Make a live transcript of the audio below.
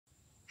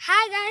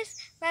Hi guys,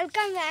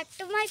 welcome back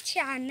to my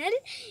channel.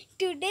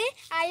 Today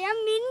I am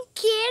in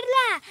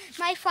Kerala,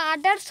 my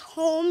father's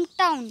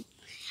hometown,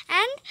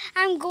 and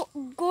I'm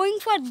going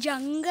for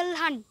jungle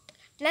hunt.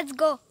 Let's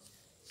go.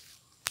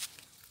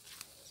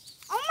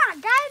 Oh my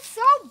god, it's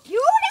so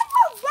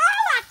beautiful!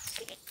 Wow,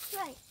 it's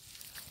like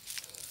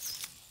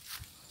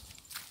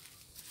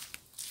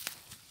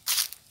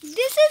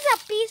this is a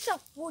piece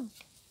of wood.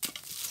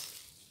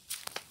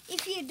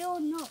 If you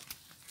don't know,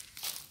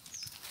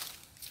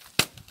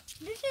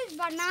 this is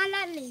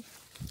banana leaf.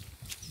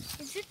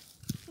 Is it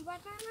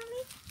banana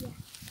leaf? Yeah.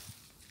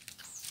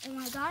 Oh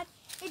my god,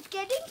 it's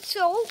getting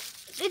so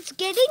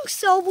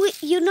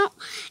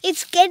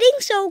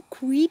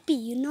creepy,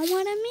 you know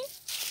what I mean?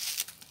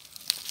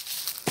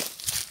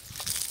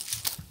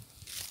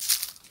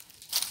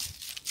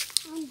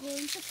 I'm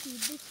going to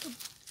feed this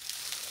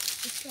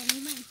to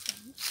my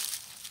friend.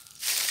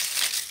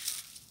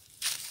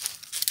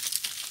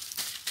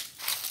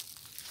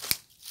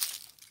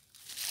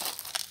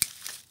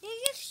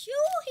 There's a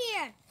shoe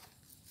here.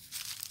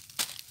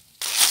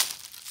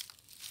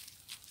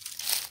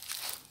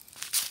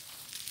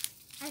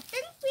 I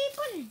think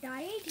people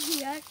died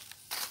here.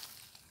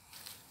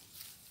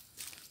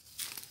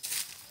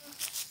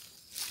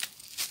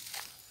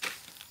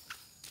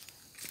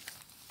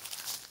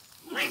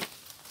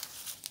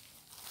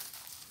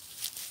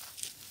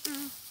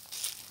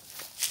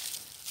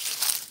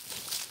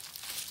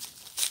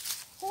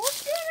 Hope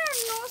there are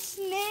no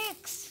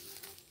snakes.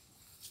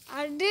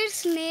 Are there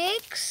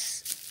snakes?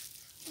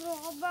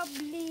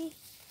 Probably.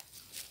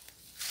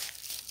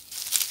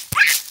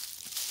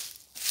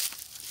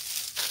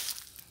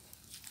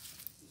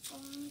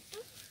 I'm going to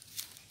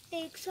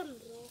take some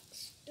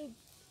rocks to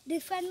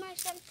defend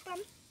myself from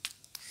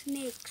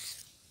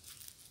snakes.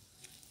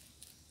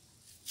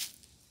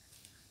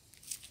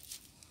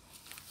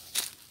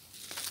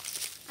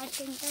 I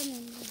think I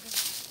know that.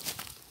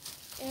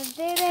 Is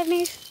there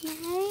any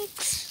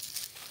snakes?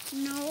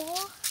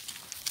 No,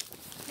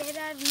 there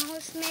are no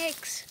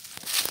snakes.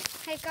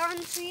 I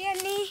can't see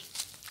any.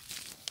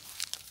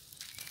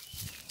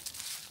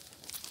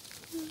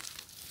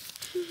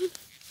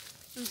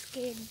 I'm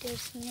scared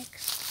there's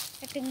snakes.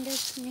 I think there's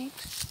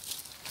snakes.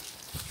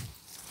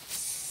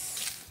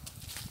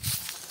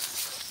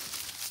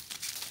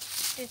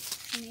 There's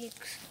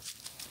snakes.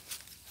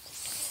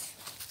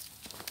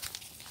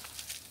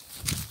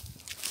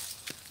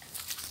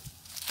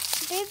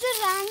 There's a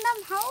random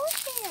house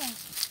here.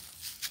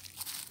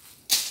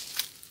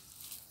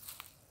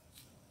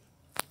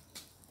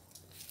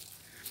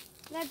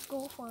 Let's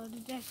go for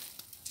this.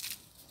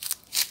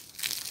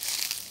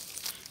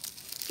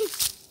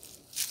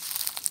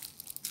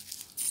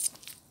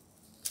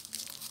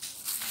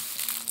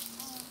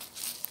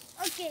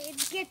 Okay,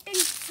 it's getting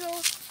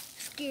so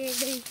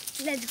scary.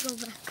 Let's go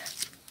back.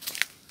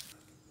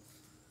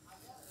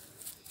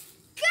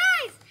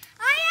 Guys,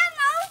 I am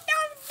out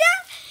of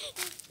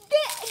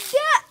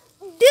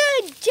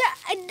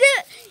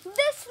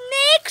the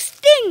snake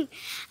sting.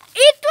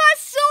 It was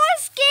so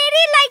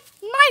scary, like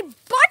my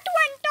butt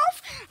went off.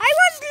 I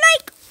was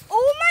like,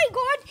 oh my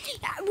god,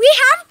 we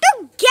have to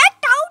get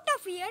out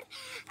of here.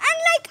 And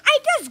like I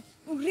just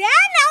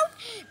ran out,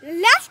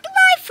 left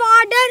my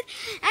father,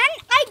 and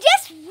I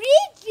just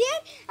reached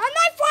here and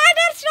my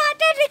father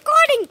started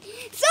recording.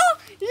 So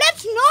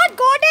let's not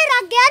go there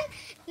again.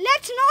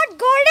 Let's not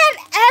go there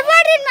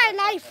ever in my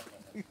life.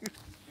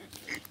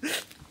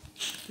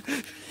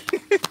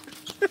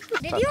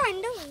 Did you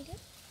end the video?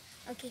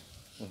 Okay.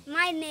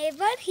 My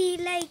neighbor, he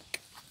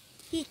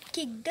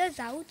kicked us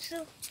out,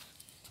 so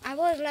I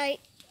was like,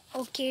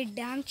 okay,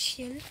 damn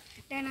chill.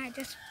 Then I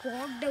just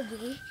walked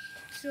away.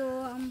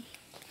 So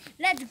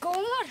let's go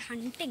more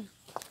hunting.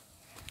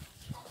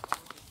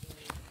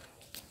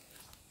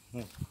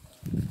 Let's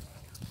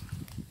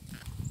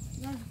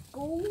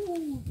go.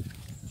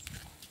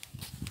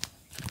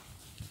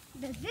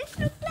 Does this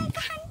look like a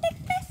hunting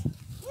place?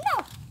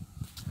 No.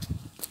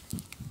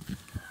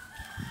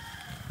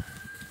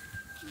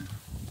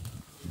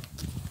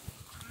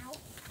 Ow,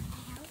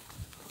 ow.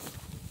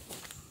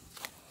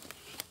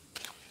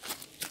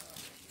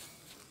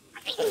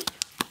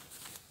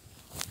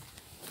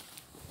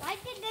 Why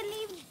did they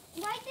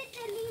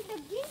leave the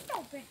gate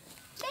open?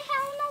 They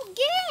have no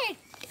gate.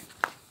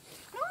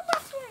 No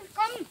bus will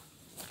come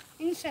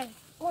inside.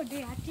 Oh,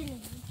 they actually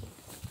leave it.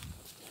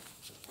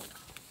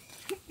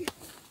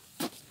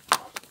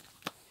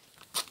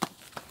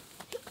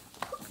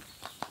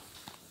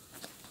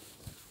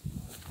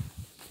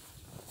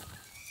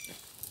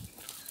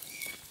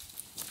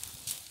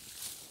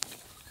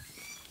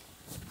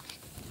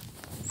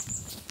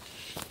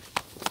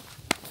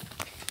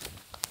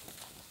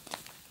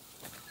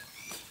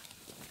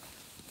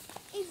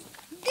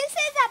 This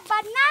is a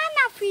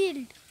banana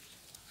field.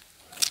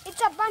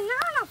 It's a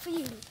banana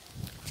field.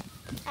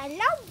 I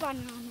love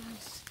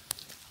bananas.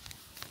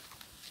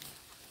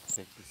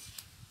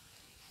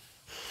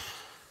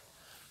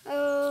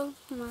 Oh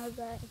my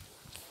god.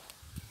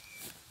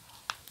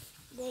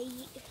 They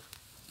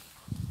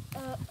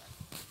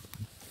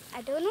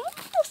I don't know what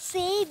to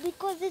say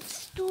because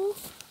it's too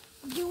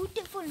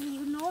beautiful,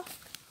 you know.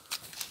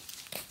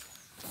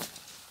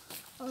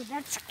 Oh,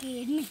 that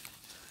scared me.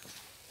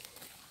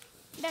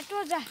 That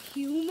was a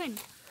human.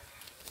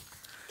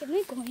 Can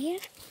we go here?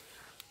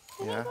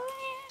 Can we go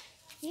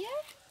here?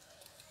 Here?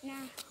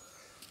 Nah.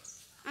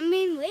 I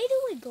mean, where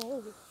do we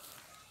go?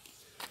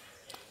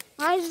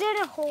 Why is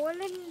there a hole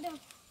in the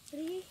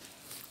tree?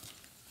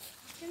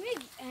 Can we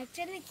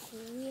actually go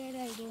here?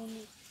 I don't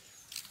know.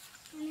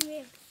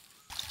 Anyway.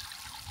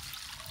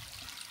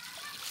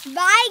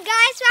 Bye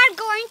guys, we are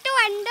going to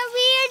end the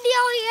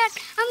video here.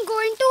 I'm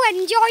going to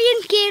enjoy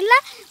in Kerala.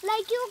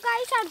 Like you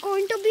guys are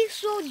going to be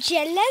so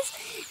jealous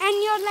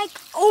and you're like,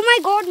 oh my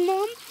god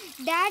mom,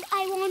 dad,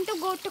 I want to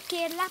go to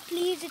Kerala.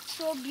 Please, it's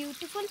so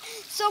beautiful.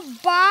 So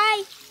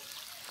bye.